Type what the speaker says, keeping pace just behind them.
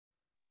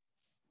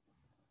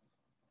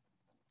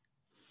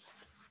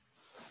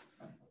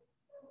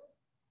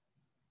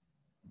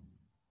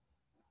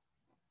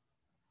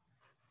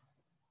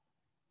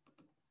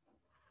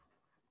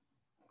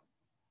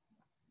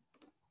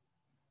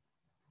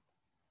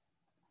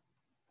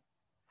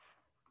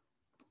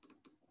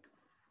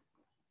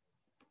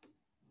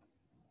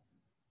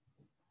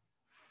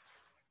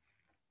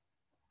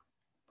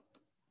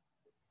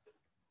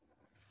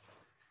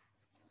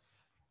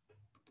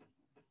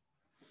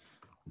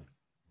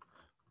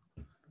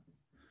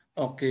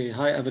Okay,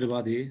 hi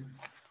everybody.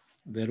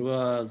 There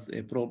was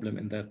a problem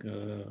in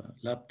the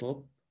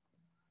laptop.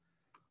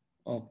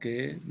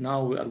 Okay,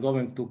 now we are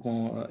going to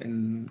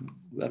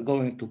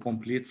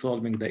complete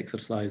solving the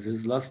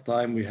exercises. Last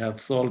time we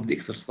have solved the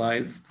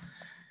exercise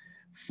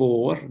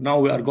 4. Now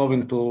we are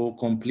going to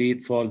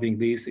complete solving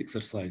these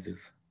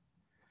exercises.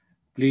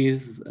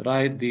 Please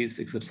write these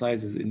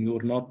exercises in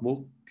your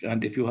notebook,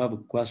 and if you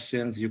have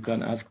questions, you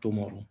can ask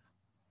tomorrow.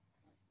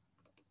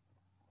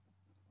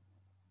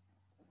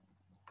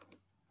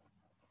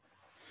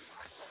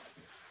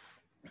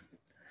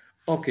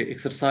 Okay,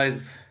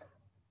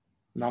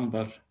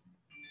 number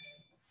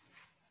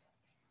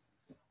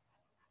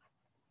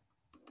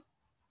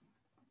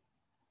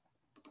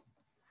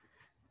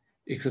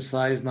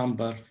exercise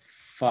number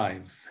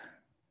 5.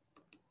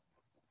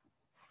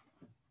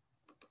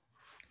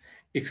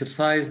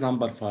 Exercise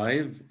number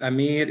 5,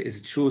 Amir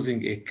is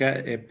choosing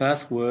a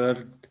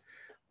password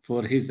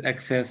for his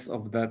access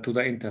to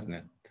the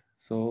internet.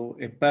 So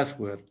a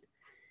password.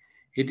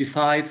 He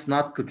decides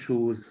not to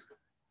choose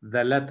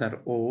the letter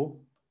O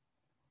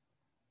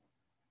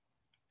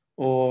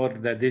or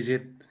the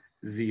digit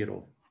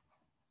 0.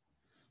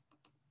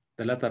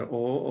 The letter O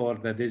or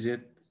the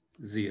digit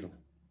 0.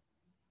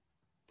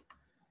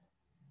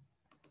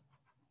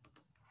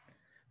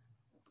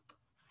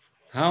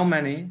 How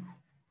many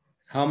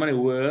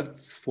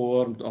words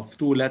formed of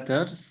 2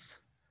 letters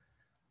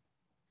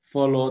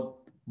followed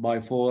by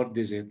 4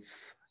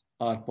 digits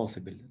are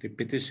possible?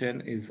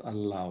 Repetition is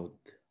allowed.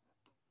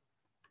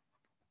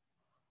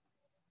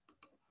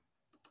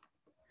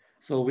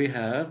 So we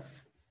have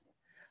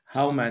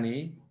how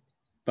many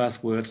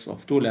passwords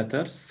of 2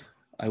 letters?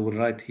 I will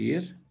write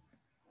here.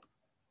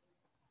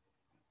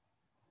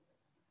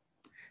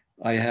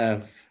 I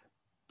have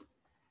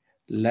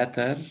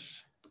letter,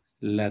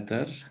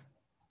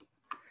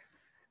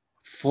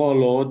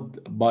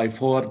 followed by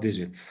 4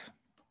 digits.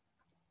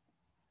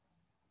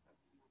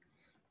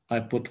 I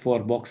put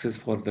 4 boxes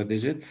for the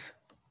digits.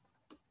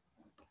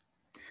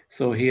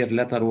 So here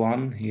letter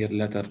 1, here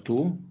letter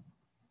 2,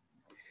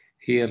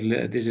 here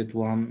digit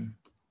 1,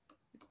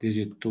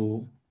 digit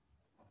 2,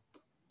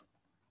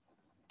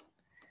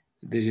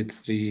 digit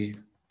 3,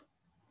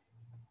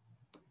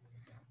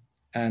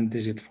 and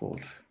digit 4.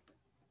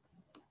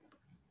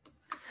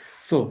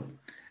 So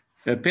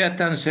pay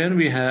attention,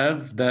 we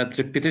have that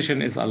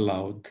repetition is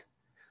allowed,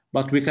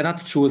 but we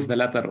cannot choose the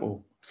letter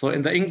O. So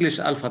in the English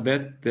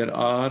alphabet, there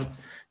are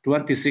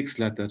 26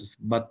 letters,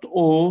 but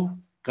O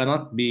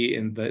cannot be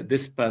in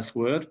this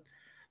password.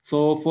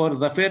 So for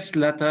the first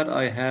letter,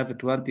 I have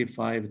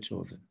 25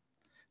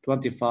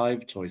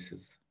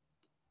 choices.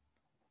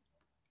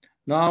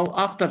 Now,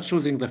 after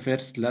choosing the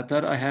first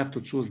letter, I have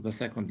to choose the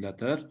second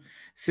letter.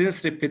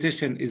 Since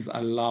repetition is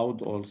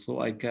allowed also,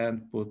 I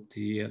can put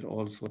here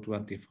also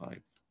 25.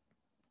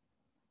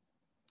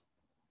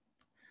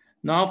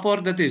 Now for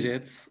the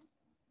digits,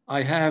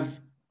 I have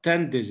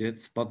 10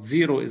 digits, but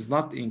 0 is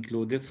not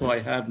included, so I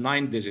have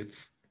 9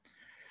 digits.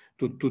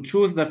 To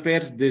choose the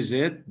first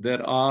digit,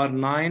 there are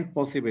 9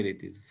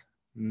 possibilities.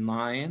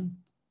 9.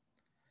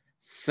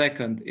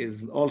 Second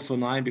is also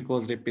 9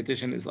 because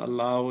repetition is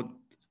allowed.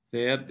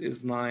 Third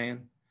is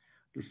 9.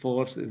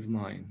 Fourth is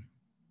 9.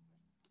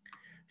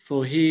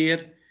 So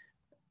here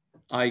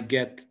I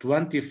get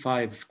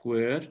 25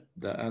 squared,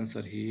 the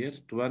answer here,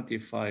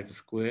 25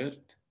 squared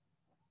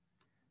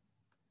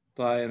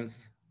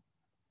times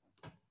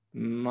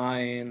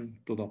 9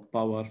 to the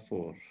power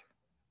 4.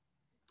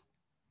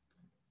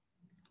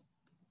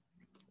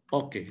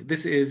 Okay,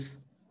 this is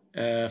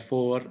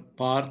for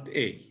part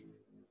A.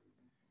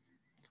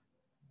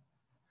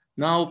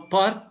 Now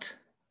part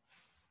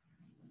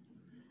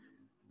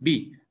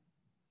B.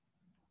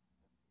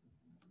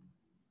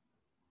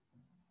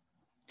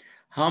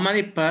 How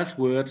many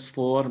passwords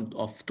formed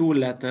of 2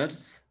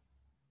 letters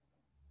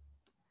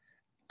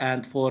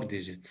and 4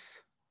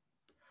 digits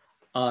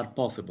are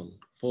possible?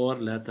 4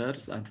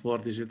 letters and 4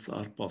 digits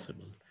are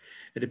possible.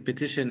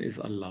 Repetition is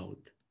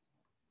allowed.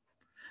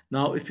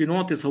 Now, if you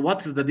notice,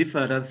 what is the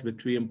difference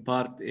between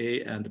part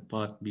A and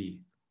part B?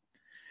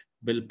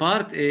 Well,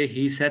 part A,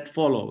 he said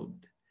followed.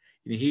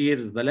 And here,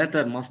 the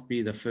letter must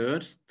be the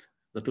first.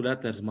 The 2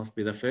 letters must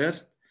be the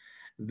first.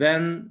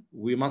 Then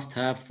we must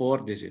have 4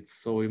 digits.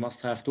 So we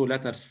must have 2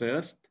 letters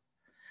first.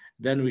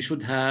 Then we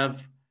should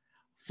have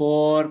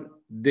 4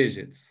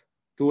 digits.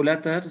 2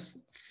 letters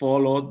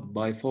followed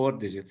by 4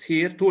 digits.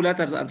 Here, 2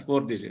 letters and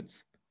 4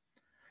 digits.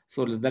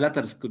 So the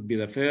letters could be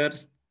the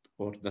first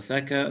or the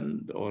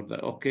second or the,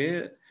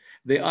 okay.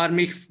 They are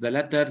mixed, the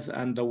letters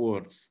and the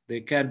words.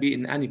 They can be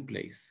in any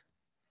place.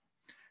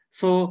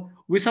 So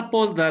we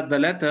suppose that the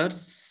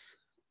letters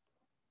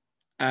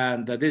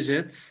and the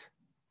digits,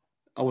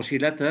 our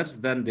letters,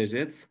 then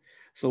digits.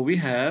 So we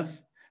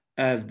have,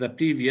 as the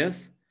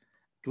previous,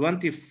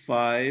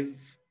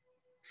 25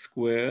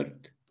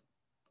 squared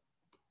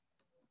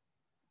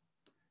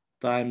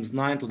times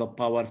 9 to the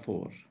power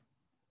 4.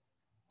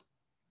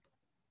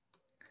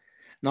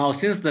 Now,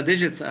 since the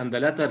digits and the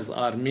letters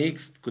are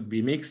mixed, could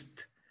be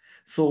mixed,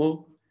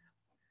 so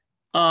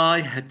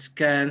I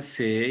can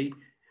say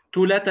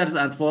 2 letters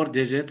and 4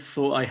 digits,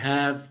 so I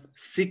have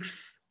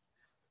six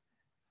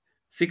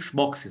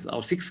boxes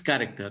or 6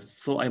 characters.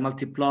 So I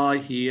multiply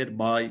here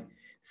by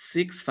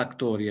 6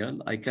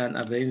 factorial. I can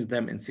arrange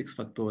them in 6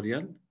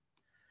 factorial.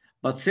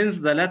 But since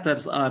the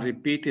letters are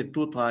repeated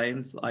 2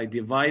 times, I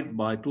divide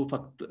by 2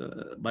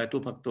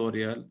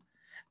 factorial,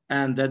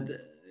 and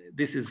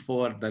this is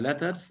for the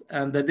letters,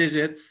 and the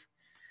digits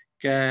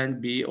can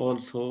be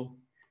also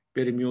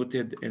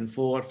permuted in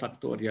 4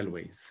 factorial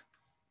ways.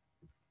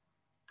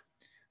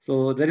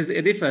 So there is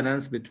a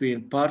difference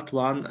between part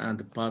 1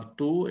 and part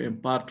 2. In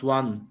part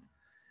 1,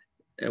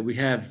 we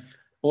have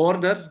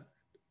order,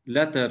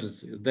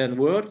 letters, then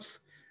words,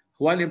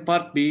 while in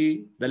part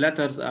B, the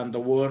letters and the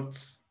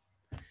words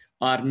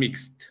are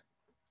mixed.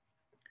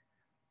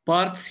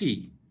 Part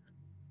C.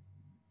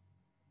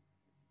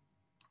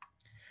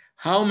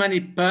 How many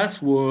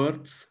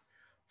passwords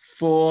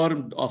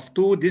formed of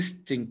two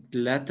distinct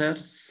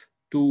letters,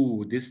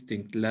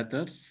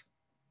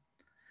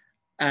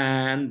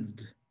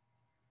 and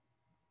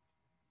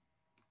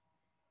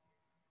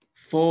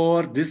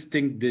 4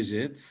 distinct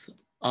digits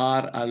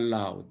are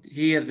allowed?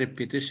 Here,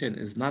 repetition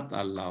is not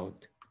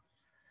allowed.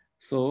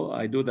 So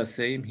I do the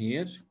same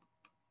here.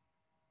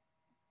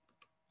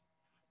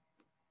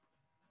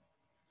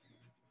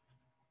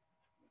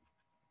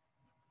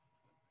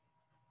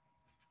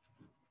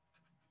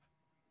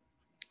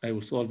 I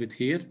will solve it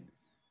here.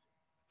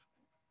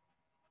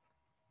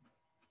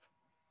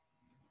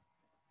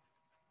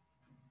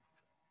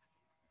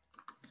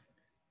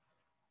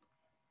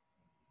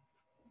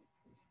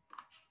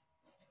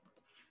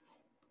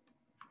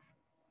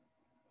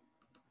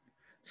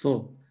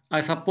 So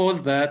I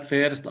suppose that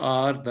first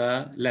are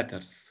the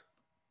letters.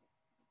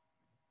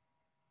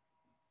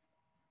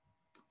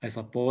 I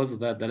suppose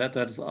that the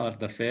letters are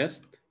the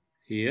first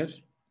here.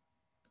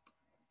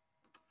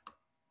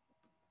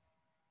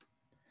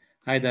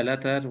 هيدا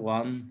letter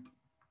 1,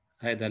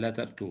 هيدا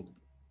letter 2.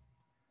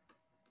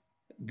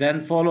 Then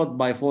followed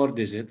by 4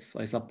 digits.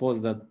 I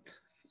suppose that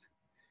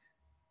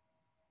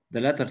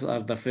the letters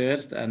are the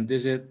first and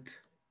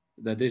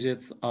the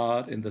digits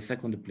are in the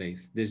second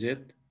place.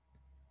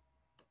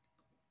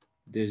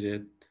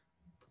 Digit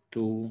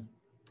 2,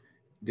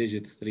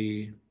 digit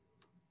 3,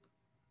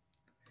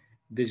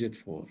 digit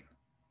 4.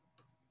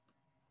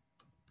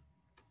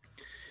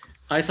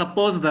 I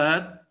suppose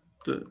that,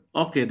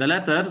 okay, the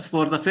letters,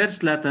 for the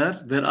first letter,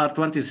 there are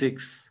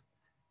 26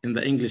 in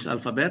the English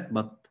alphabet,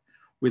 but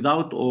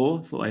without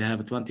O, so I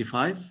have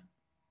 25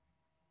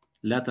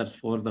 letters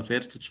for the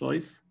first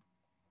choice.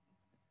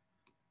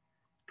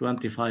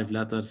 25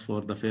 letters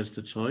for the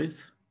first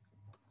choice.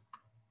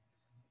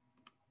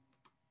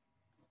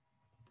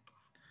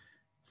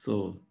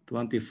 So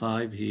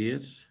 25 here.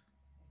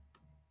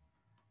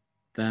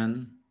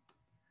 Then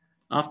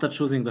after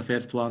choosing the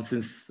first one,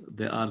 since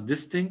they are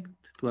distinct,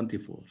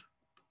 24.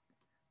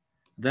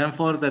 Then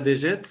for the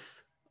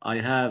digits, I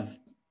have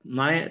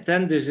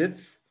 10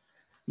 digits,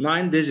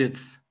 9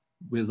 digits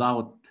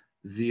without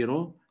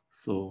 0.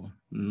 So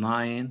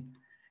 9,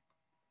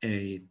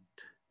 8,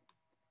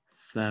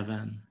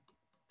 7,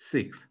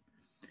 6.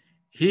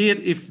 Here,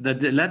 if the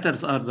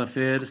letters are the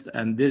first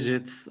and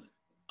digits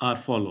are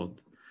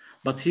followed.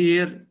 But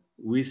here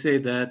we say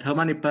that how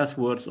many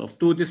passwords of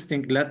 2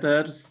 distinct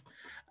letters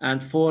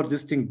and 4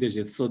 distinct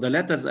digits. So the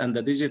letters and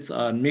the digits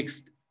are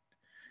mixed.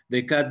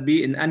 They can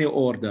be in any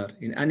order,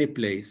 in any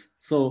place.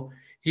 So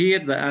here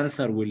the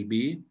answer will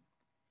be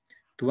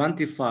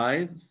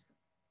 25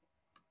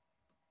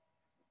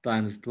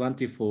 times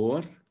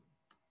 24.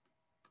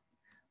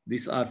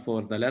 These are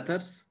for the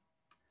letters,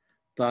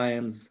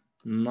 times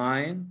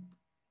 9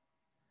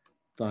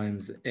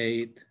 times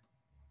 8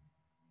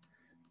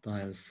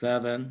 times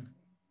 7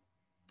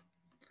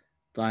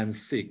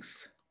 times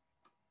 6.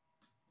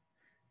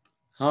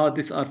 How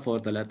these are for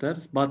the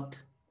letters, but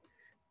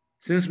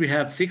since we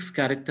have 6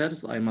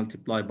 characters, I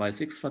multiply by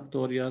 6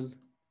 factorial.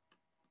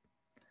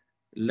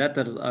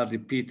 Letters are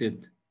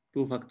repeated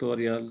 2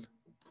 factorial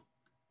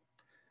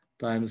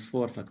times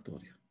 4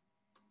 factorial.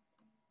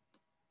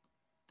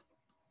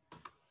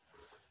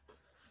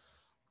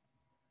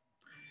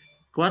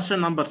 Question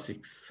number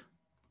 6.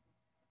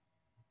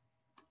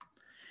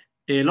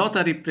 A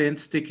lottery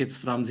prints tickets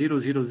from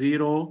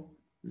 0000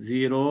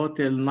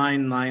 till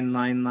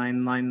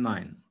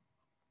 999999.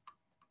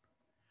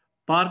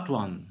 Part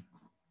 1.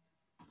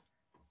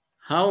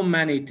 How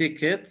many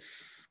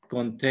tickets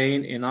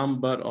contain a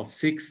number of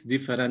 6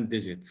 different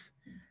digits?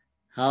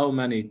 How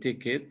many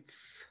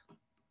tickets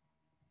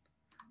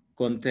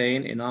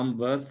contain a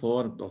number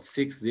formed of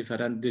 6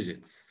 different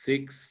digits?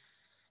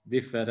 6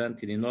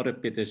 different, no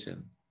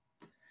repetition.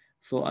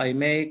 So I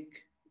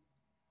make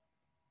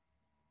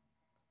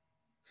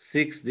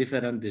 6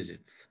 different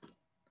digits.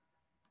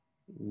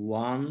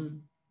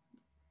 1,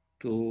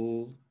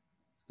 2,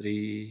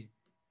 3,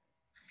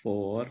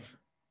 4,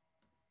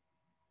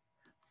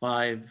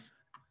 5.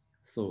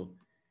 So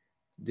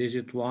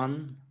digit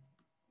 1,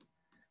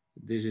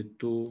 digit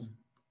 2,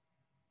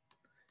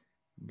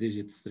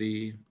 digit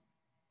 3,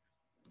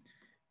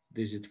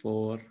 digit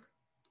 4,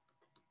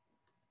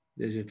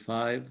 digit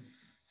 5,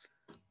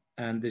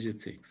 and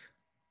digit 6.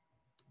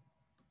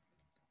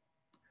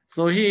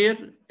 So here,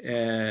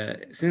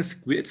 since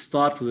it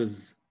starts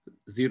with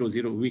 0,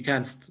 0, we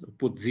can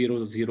put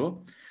 0,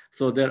 0.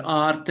 So there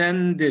are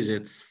 10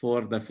 digits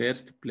for the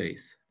first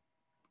place.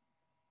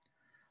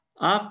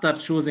 After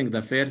choosing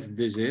the first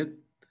digit,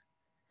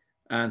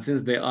 and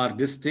since they are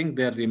distinct,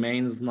 there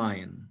remains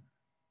 9.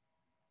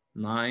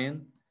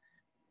 9,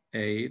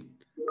 8,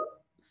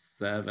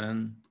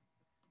 7,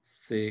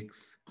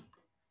 6,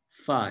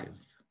 5.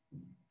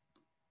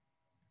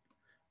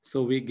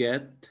 So we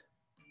get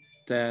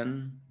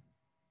 10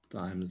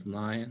 times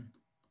 9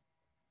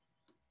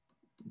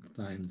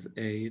 times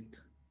 8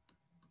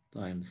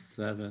 times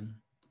 7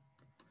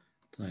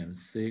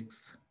 times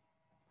 6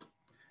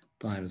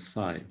 times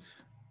 5.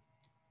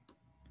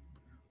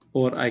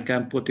 Or I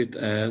can put it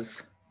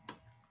as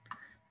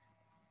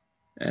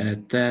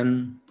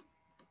 10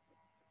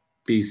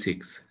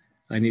 P6.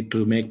 I need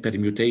to make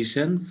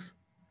permutations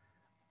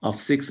of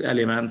 6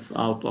 elements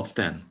out of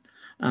 10.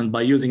 And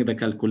by using the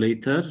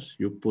calculator,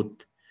 you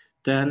put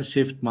 10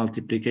 shift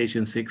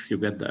multiplication 6, you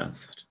get the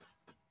answer.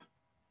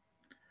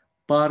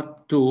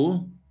 Part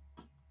 2.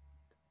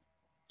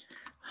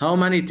 How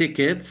many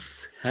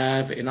tickets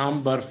have a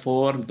number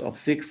formed of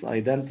 6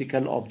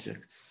 identical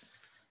objects?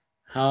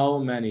 How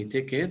many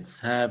tickets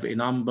have a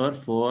number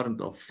formed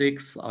of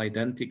 6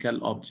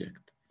 identical objects?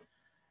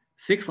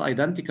 6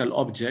 identical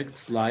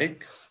objects,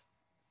 like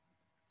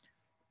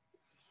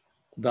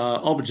the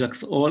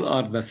objects all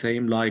are the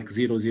same, like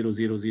 0, 0,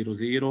 0, 0,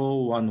 0,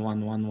 1,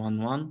 1, 1,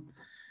 1, 1,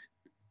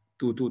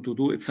 2, 2, 2,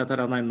 2,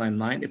 etc., 9, 9,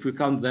 9. If we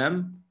count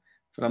them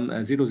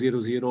from 0, 0,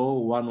 0,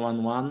 1,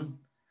 1,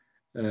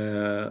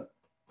 1,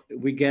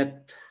 we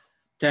get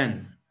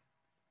 10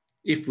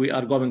 if we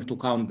are going to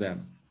count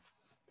them.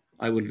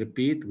 I will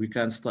repeat, we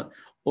can start.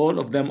 All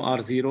of them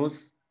are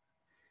zeros.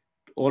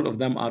 All of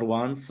them are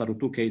ones, so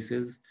 2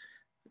 cases,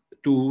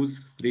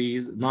 2s,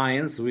 3s,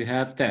 9s, we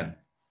have 10.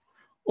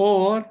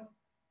 Or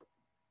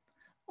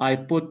I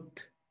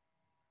put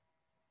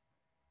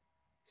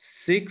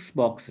 6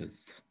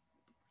 boxes,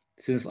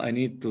 since I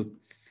need to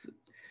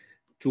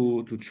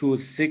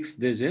choose 6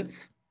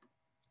 digits.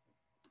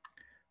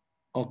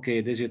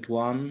 Okay, digit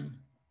 1,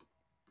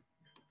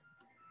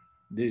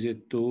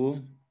 digit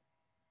 2,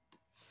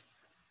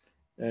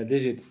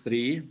 digit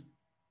 3,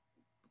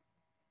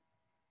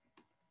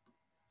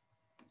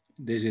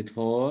 digit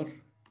 4,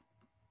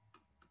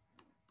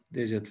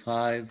 digit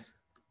 5,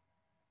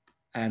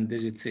 and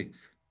digit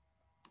 6.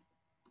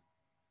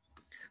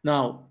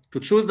 Now, to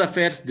choose the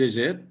first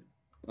digit,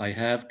 I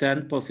have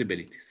 10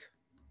 possibilities.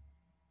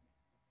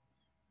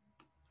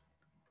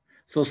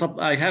 So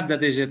I have the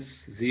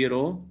digits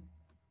 0,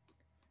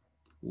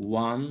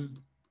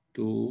 1,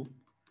 2,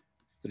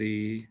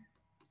 3,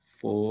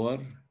 4,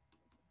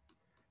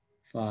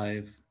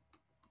 5,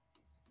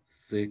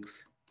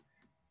 6,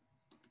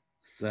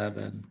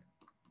 7,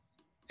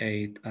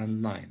 8,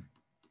 and 9.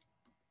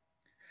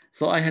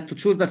 So I had to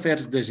choose the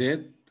first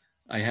digit.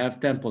 I have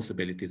 10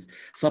 possibilities.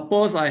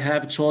 Suppose I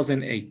have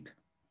chosen 8.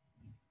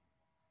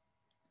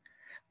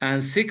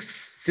 And 6,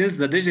 since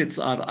the digits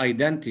are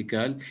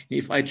identical,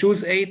 if I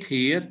choose 8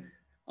 here,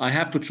 I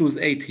have to choose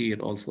 8 here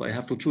also. I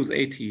have to choose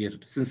 8 here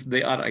since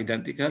they are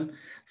identical.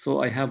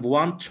 So I have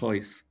one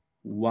choice,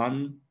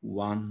 1,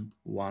 1,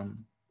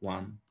 1,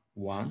 1,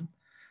 1.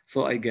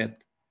 So I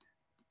get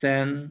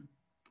 10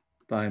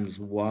 times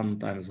 1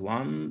 times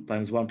 1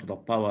 times 1 to the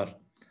power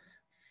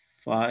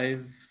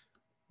 5,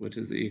 which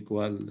is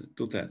equal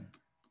to 10.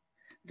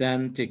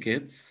 10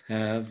 tickets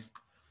have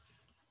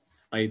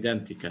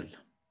identical.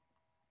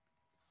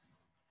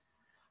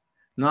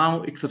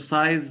 Now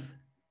exercise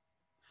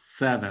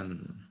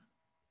 7.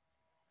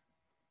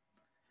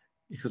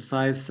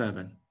 Exercise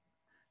 7.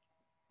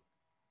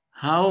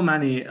 How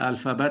many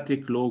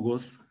alphabetic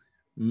logos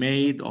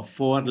made of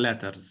 4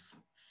 letters?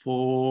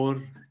 4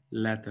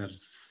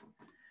 letters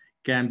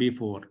can be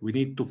 4. We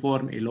need to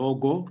form a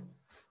logo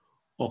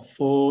of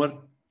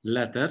 4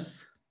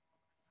 letters.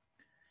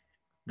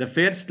 The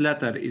first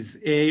letter is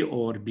A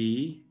or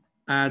B,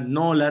 and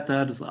no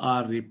letters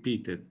are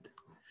repeated.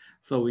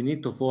 So we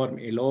need to form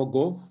a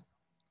logo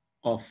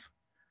of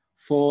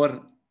 4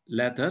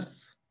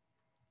 letters.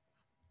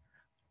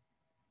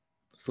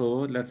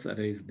 So let's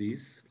erase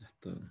these.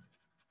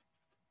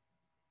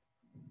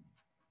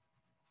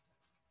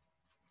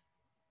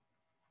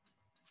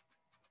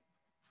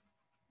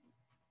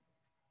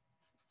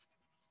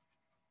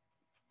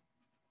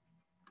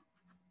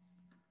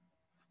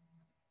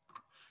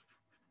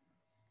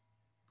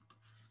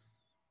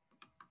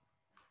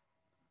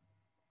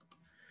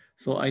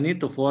 So I need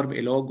to form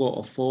a logo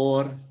of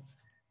 4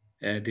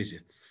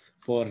 digits,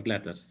 4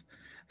 letters.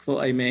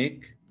 So I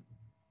make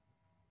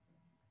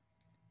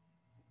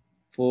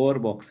 4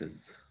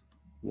 boxes,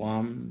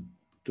 1,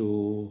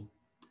 2,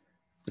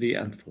 3,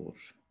 and 4.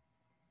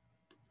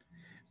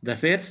 The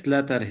first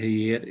letter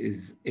here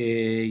is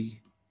A,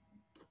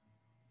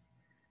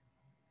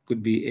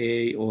 could be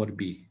A or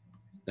B.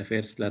 The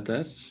first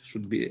letter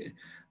should be,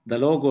 the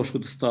logo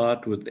should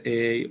start with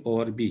A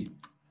or B.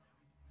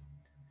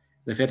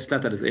 The first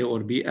letter is A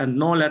or B, and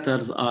no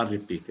letters are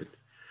repeated.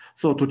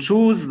 So to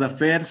choose the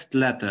first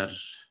letter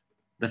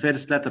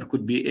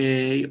could be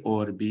A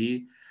or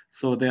B.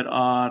 So there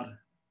are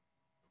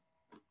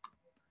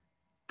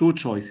two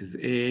choices,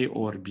 A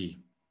or B.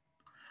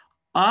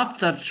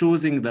 After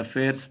choosing the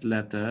first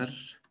letter,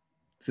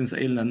 since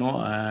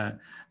no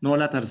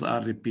letters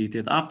are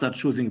repeated, after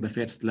choosing the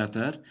first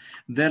letter,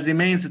 there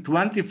remains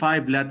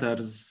 25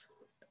 letters.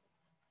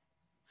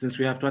 Since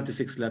we have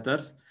 26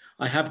 letters,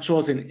 I have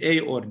chosen A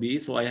or B,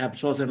 so I have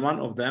chosen one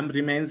of them,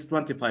 remains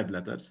 25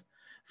 letters.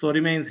 So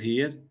remains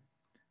here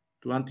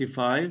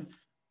 25,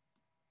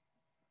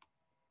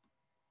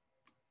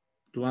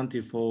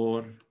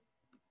 24,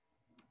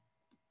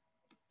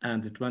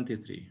 and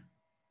 23.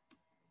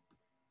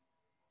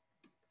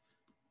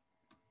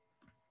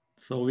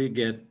 So we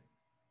get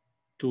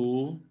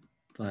 2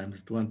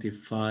 times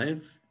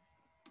 25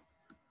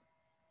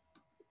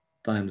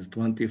 times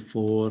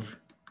 24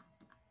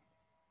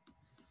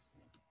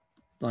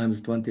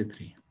 times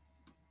 23.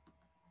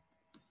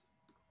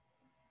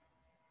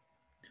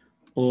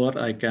 Or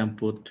I can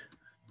put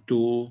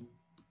 2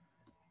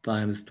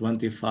 times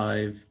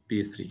 25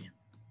 P3.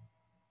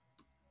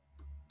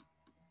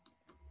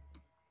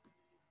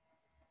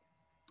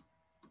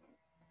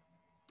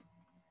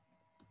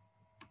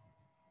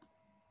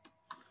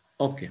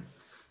 Okay.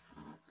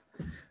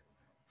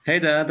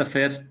 هيدا the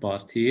first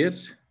part here.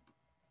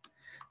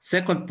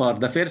 Second part,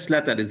 the first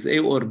letter is A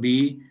or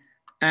B,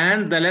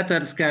 and the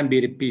letters can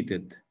be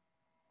repeated.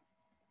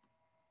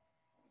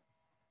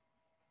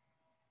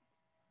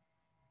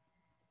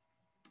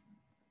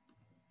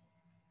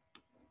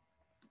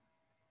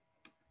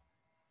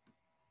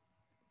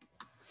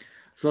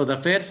 So the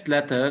first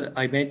letter,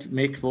 I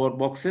make 4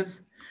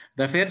 boxes.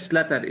 The first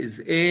letter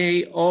is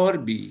A or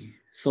B.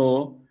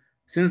 So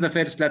since the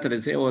first letter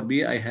is A or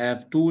B, I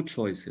have 2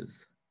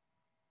 choices.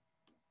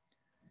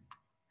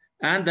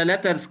 And the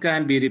letters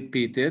can be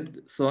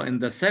repeated. So in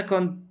the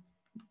second,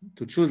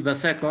 to choose the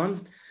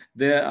second,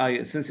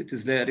 since it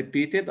is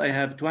repeated, I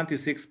have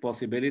 26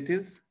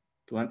 possibilities.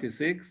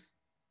 26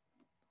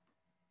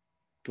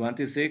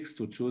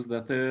 to choose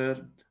the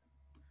third,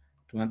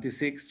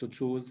 26 to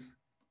choose.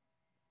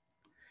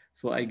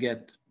 So I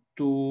get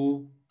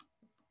 2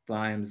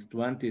 times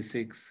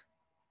 26,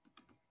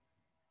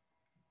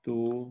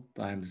 2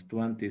 times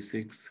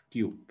 26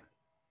 cube.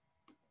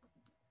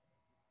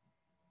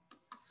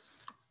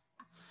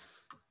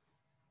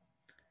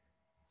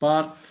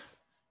 Part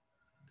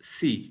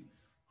C.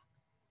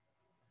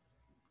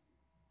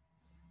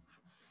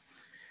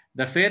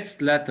 The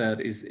first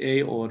letter is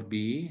A or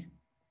B.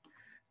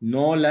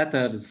 No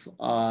letters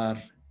are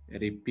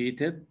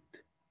repeated,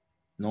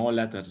 no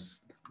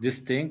letters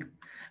distinct,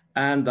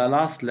 and the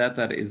last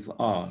letter is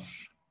R.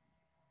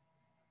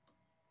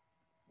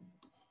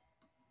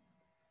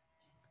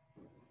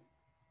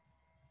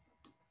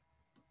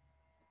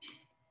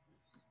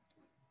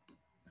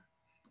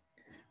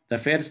 The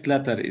first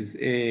letter is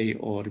A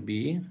or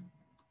B,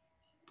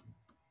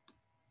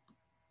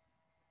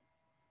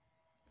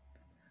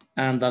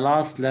 and the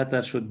last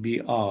letter should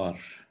be R.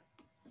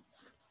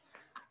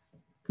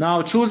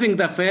 Now, choosing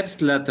the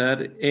first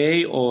letter,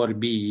 A or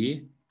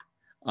B,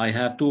 I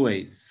have 2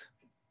 ways.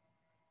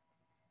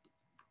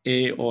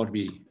 A or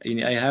B.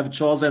 I have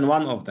chosen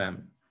one of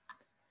them.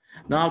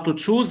 Now, to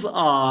choose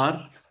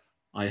R,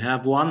 I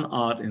have one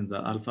R in the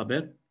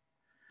alphabet.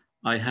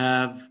 I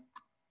have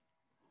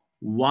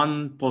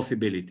one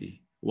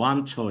possibility,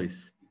 one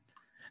choice.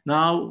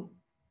 Now,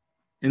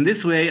 in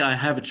this way, I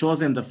have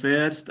chosen the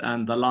first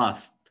and the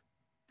last.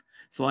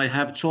 So I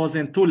have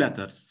chosen 2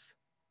 letters.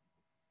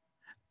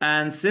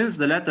 And since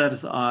the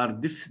letters are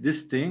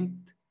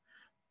distinct,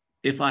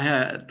 if I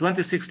have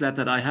 26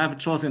 letters, I have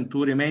chosen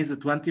 2, remains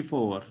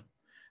 24.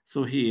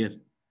 So here,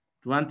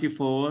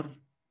 24.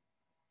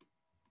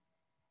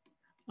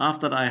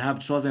 After I have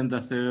chosen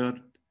the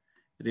third,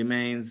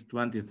 remains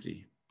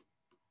 23.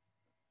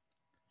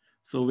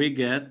 So we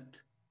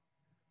get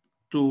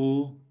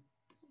 2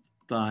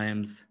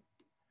 times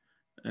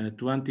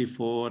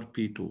 24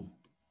 P2.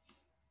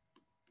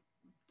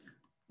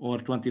 Or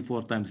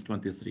 24 times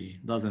 23,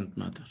 doesn't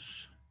matter.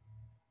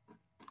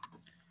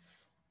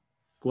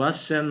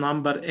 Question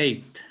number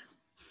 8.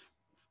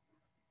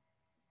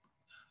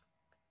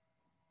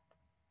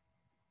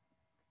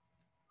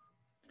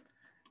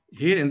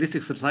 Here in these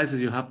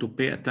exercises, you have to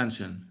pay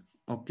attention.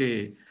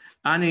 Okay,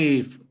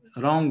 any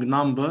wrong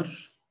number,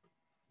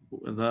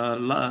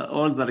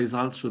 all the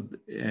results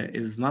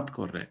is not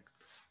correct.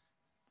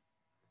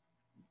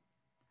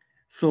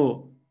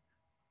 So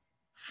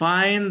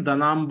find the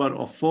number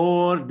of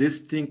 4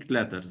 distinct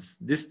letters,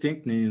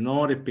 distinct meaning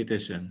no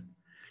repetition.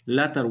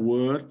 Letter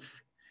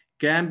words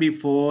can be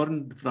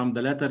formed from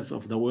the letters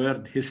of the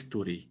word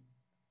history.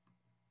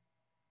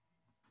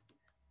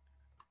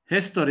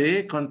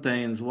 History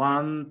contains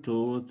 1,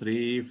 2,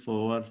 3,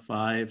 4,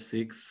 5,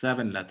 6,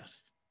 7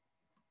 letters.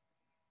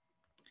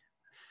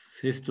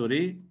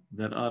 History,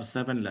 there are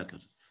 7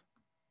 letters.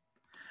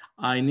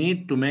 I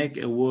need to make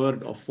a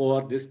word of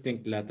 4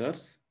 distinct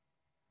letters.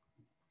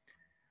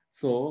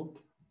 So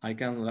I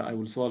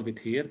will solve it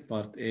here,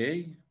 part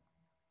A.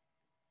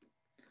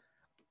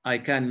 I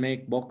can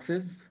make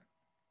boxes.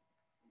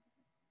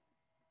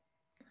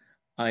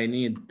 I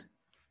need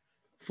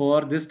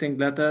 4 distinct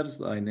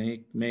letters. I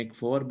make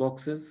 4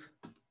 boxes.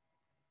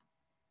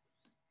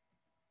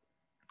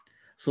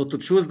 So to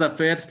choose the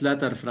first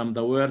letter from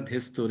the word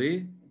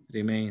history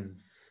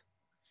remains,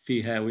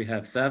 we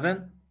have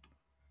 7.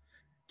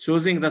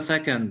 Choosing the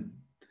second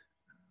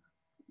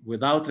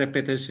without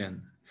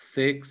repetition,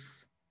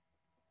 6,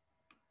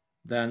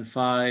 then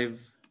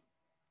 5,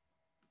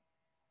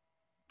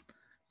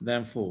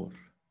 then 4.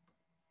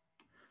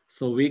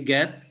 So we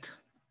get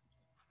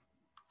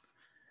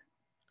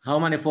how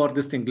many 4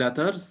 distinct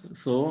letters?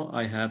 So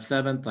I have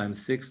 7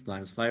 times 6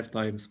 times 5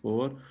 times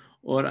 4,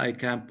 or I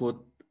can put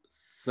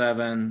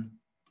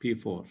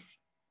 7p4.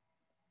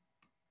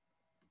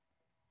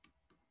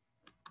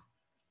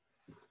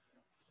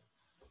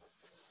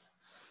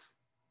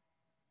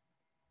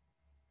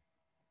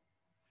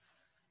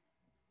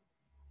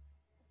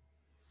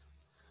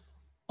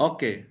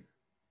 Okay.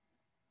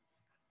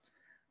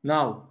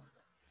 Now,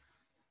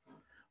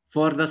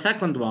 for the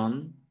second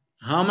one,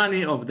 how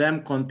many of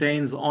them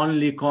contains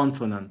only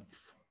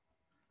consonants?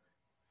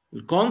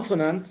 The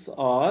consonants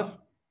are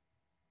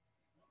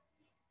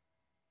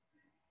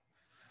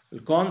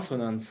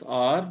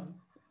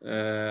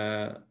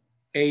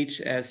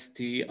H, S,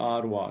 T,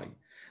 R, Y.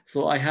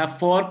 So I have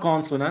 4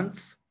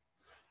 consonants.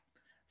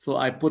 So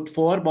I put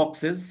 4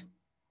 boxes.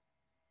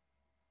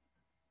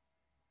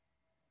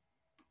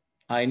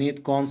 I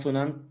need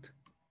consonant.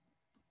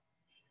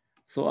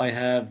 So I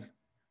have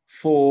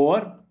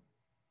 4.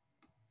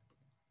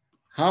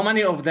 How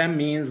many of them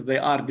means they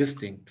are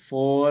distinct?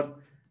 4,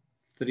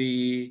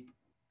 3,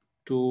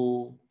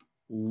 2,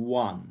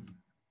 1.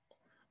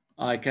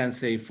 I can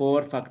say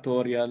 4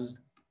 factorial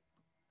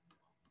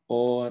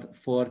or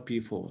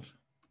 4p4.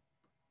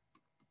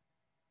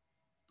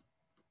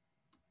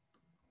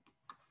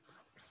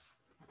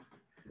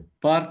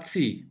 Part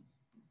C.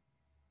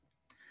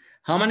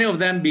 How many of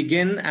them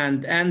begin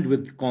and end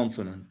with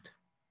consonant?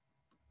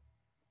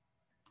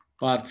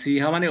 Part C.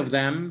 How many of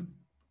them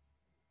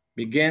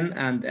begin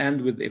and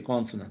end with a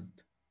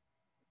consonant?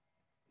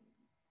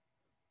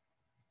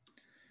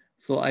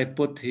 So I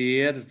put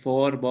here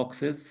 4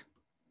 boxes.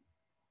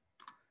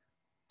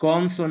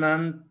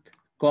 Consonant,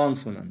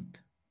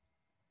 consonant.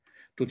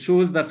 To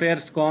choose the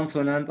first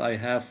consonant, I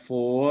have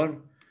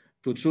 4.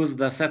 To choose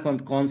the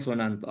second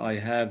consonant, I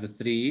have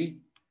 3.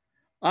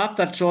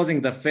 After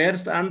choosing the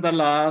first and the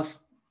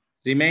last,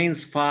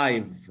 remains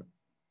 5.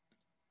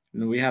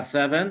 We have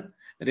 7,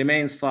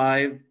 remains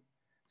 5.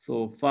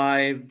 So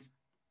 5,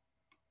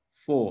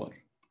 4.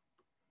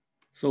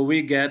 So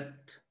we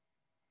get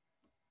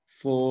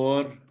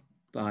 4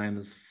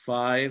 times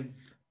 5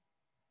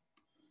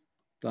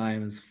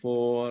 times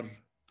 4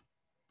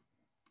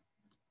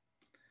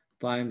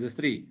 times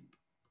 3.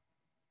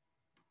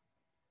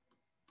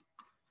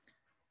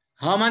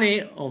 How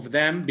many of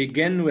them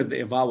begin with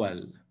a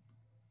vowel?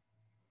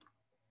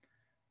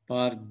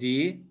 Part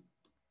D.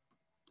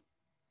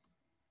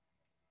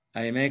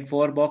 I make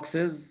 4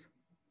 boxes.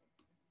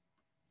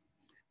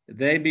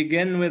 They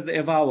begin with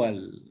a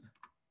vowel.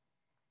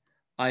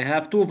 I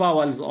have 2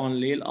 vowels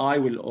only, I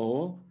will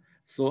O.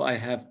 So I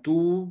have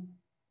 2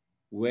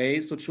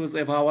 ways to choose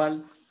a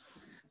vowel.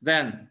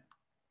 Then,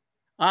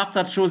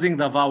 after choosing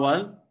the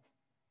vowel,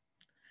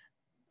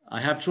 I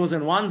have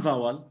chosen 1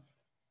 vowel.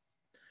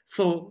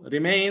 So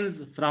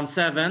remains from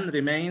 7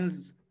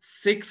 remains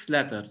 6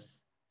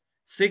 letters.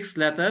 6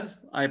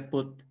 letters, I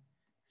put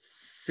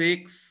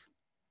 6,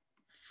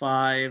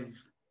 5,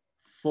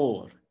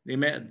 4.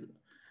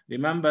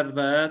 Remember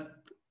that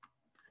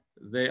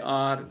they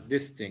are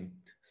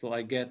distinct. So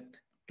I get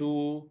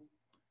 2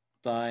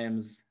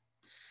 times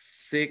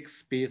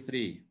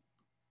 6p3.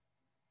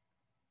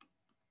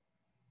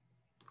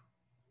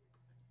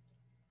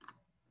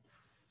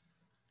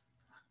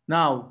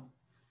 Now,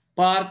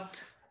 part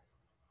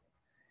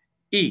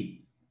E.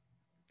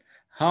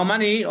 How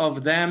many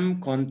of them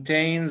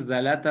contains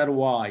the letter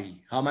Y?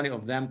 How many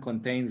of them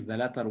contains the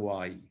letter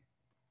Y?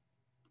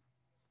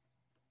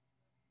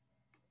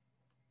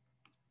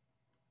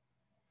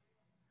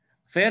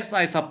 First,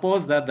 I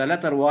suppose that the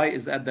letter Y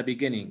is at the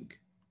beginning.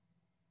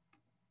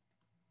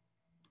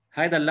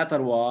 هذا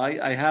letter Y,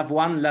 I have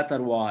 1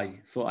 letter Y,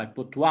 so I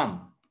put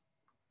 1.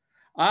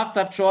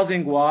 After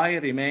choosing Y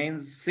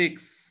remains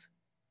 6,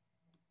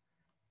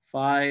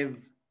 5,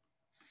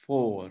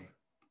 4.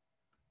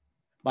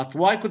 But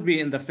Y could be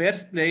in the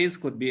first place,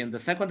 could be in the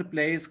second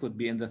place, could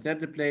be in the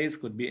third place,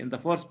 could be in the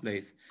fourth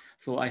place.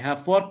 So I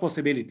have 4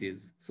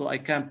 possibilities. So I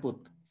can put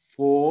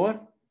 4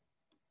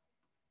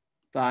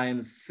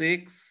 times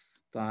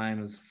 6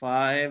 times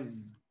 5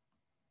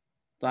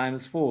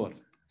 times 4.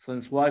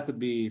 Since Y could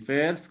be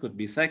first, could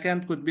be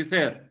second, could be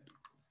third.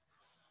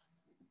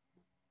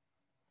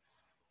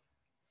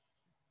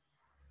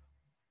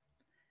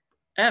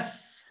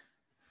 F.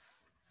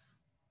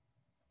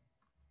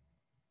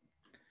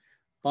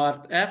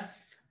 Part F.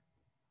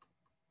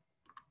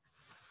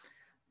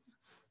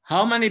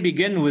 How many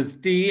begin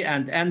with T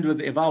and end with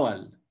a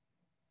vowel?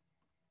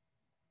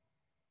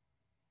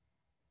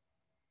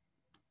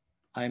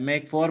 I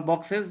make 4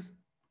 boxes.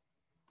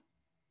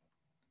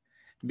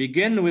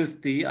 Begin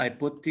with T, I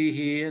put T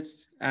here,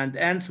 and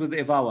ends with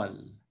a vowel.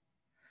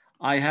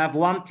 I have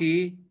 1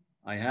 T,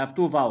 I have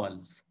 2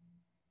 vowels.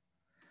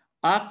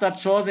 After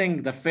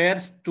choosing the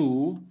first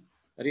 2,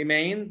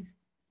 remains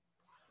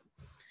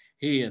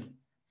here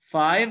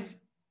 5,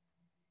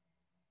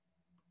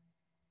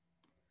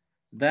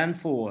 then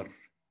 4.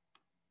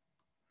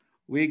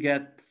 We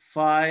get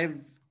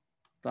 5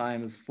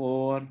 times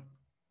 4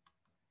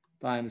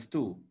 times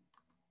 2.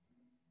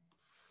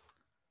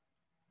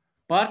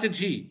 Part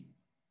G.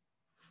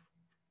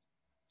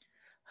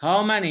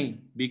 How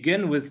many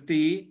begin with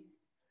T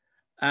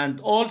and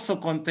also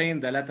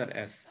contain the letter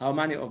S? How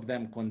many of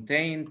them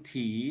contain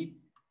T?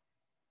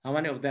 How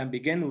many of them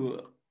begin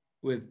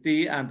with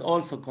T and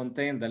also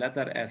contain the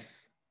letter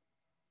S?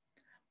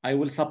 I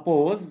will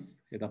suppose,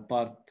 the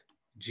part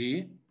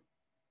G,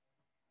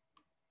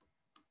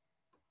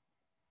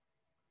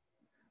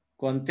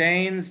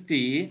 contains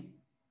T.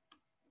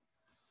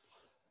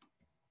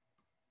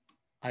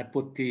 I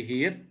put T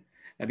here.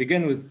 I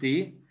begin with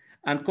T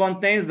and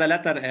contains the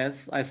letter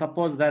S. I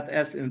suppose that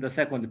S in the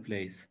second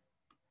place.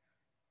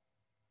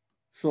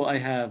 So I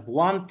have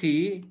 1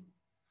 T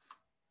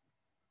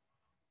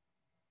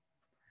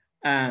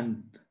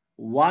and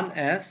 1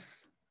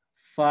 S,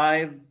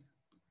 5,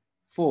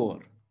 4.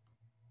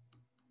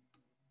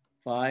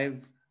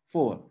 5,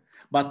 4.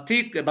 But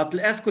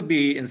S could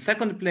be in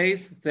second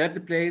place,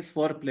 third place,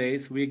 fourth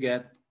place. We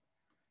get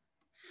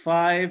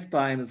 5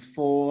 times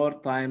 4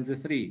 times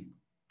 3.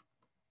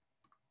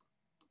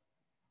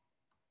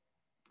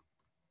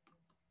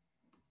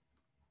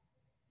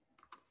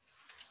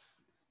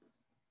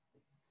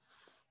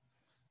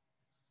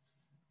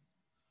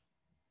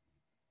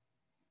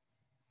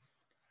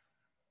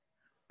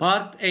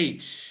 Part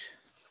H.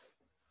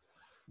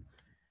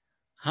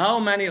 How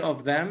many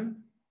of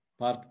them,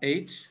 part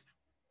H,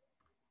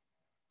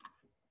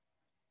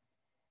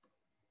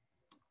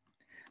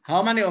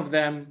 how many of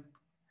them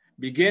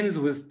begins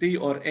with T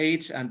or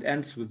H and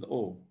ends with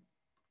O?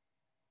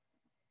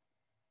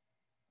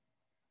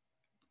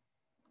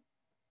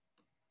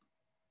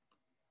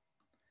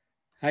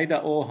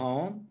 هيدا O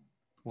هون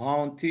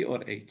وهون T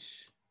or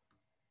H.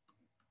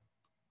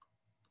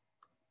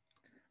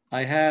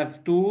 I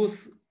have two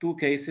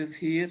cases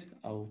here,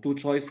 or 2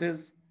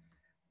 choices.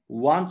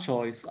 1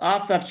 choice.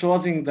 After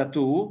choosing the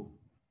 2,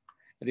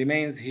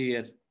 remains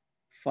here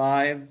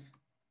 5,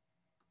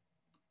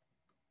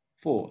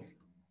 4.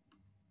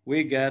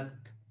 We get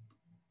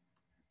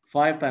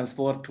 5 times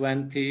 4,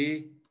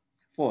 20,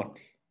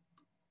 40.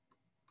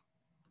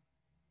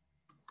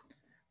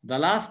 The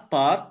last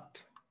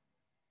part,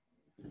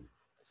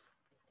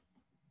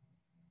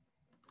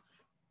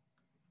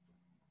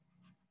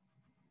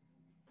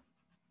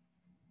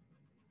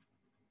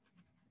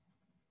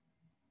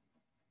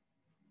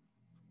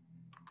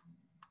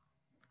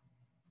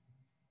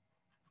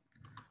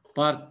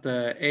 part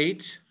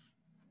H,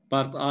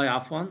 part I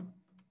عفوا,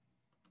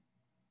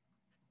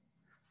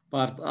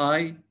 part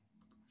I,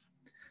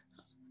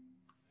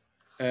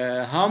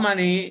 how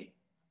many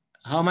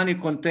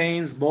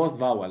contains both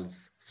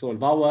vowels? So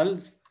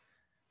vowels,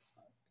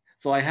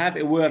 so I have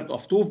a word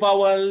of 2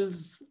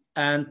 vowels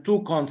and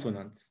 2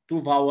 consonants,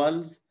 2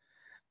 vowels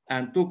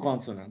and 2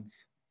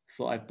 consonants.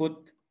 So I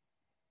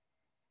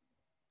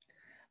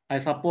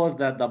suppose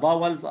that the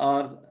vowels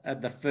are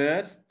at the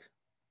first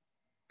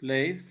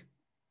place,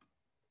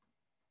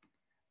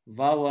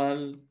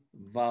 vowel,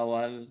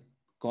 vowel,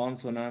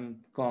 consonant,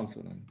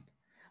 consonant.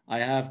 I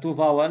have 2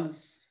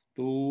 vowels,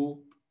 2,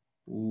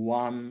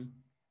 1,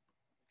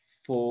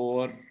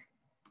 4,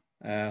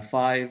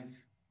 5,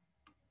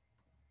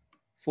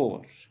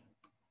 4.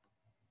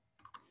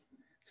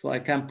 So I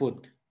can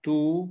put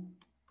 2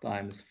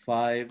 times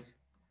 5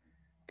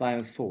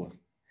 times 4.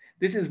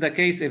 This is the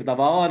case if the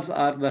vowels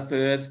are the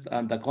first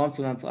and the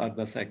consonants are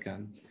the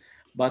second.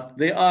 But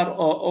they are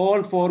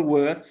all 4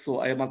 words,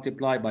 so I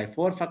multiply by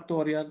 4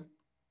 factorial.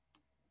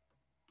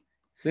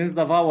 Since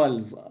the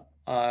vowels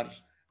are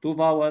 2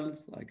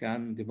 vowels, I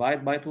can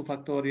divide by 2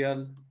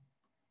 factorial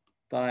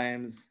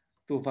times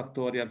 2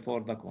 factorial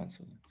for the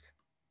consonants.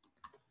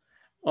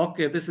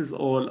 Okay, this is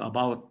all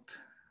about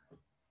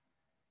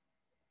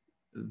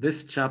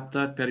this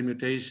chapter,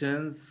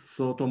 permutations.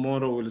 So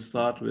tomorrow we'll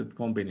start with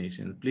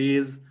combination.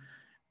 Please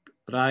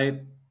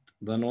write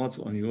the notes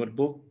on your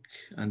book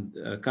and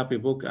copy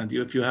book. And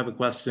if you have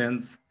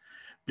questions,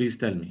 please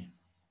tell me.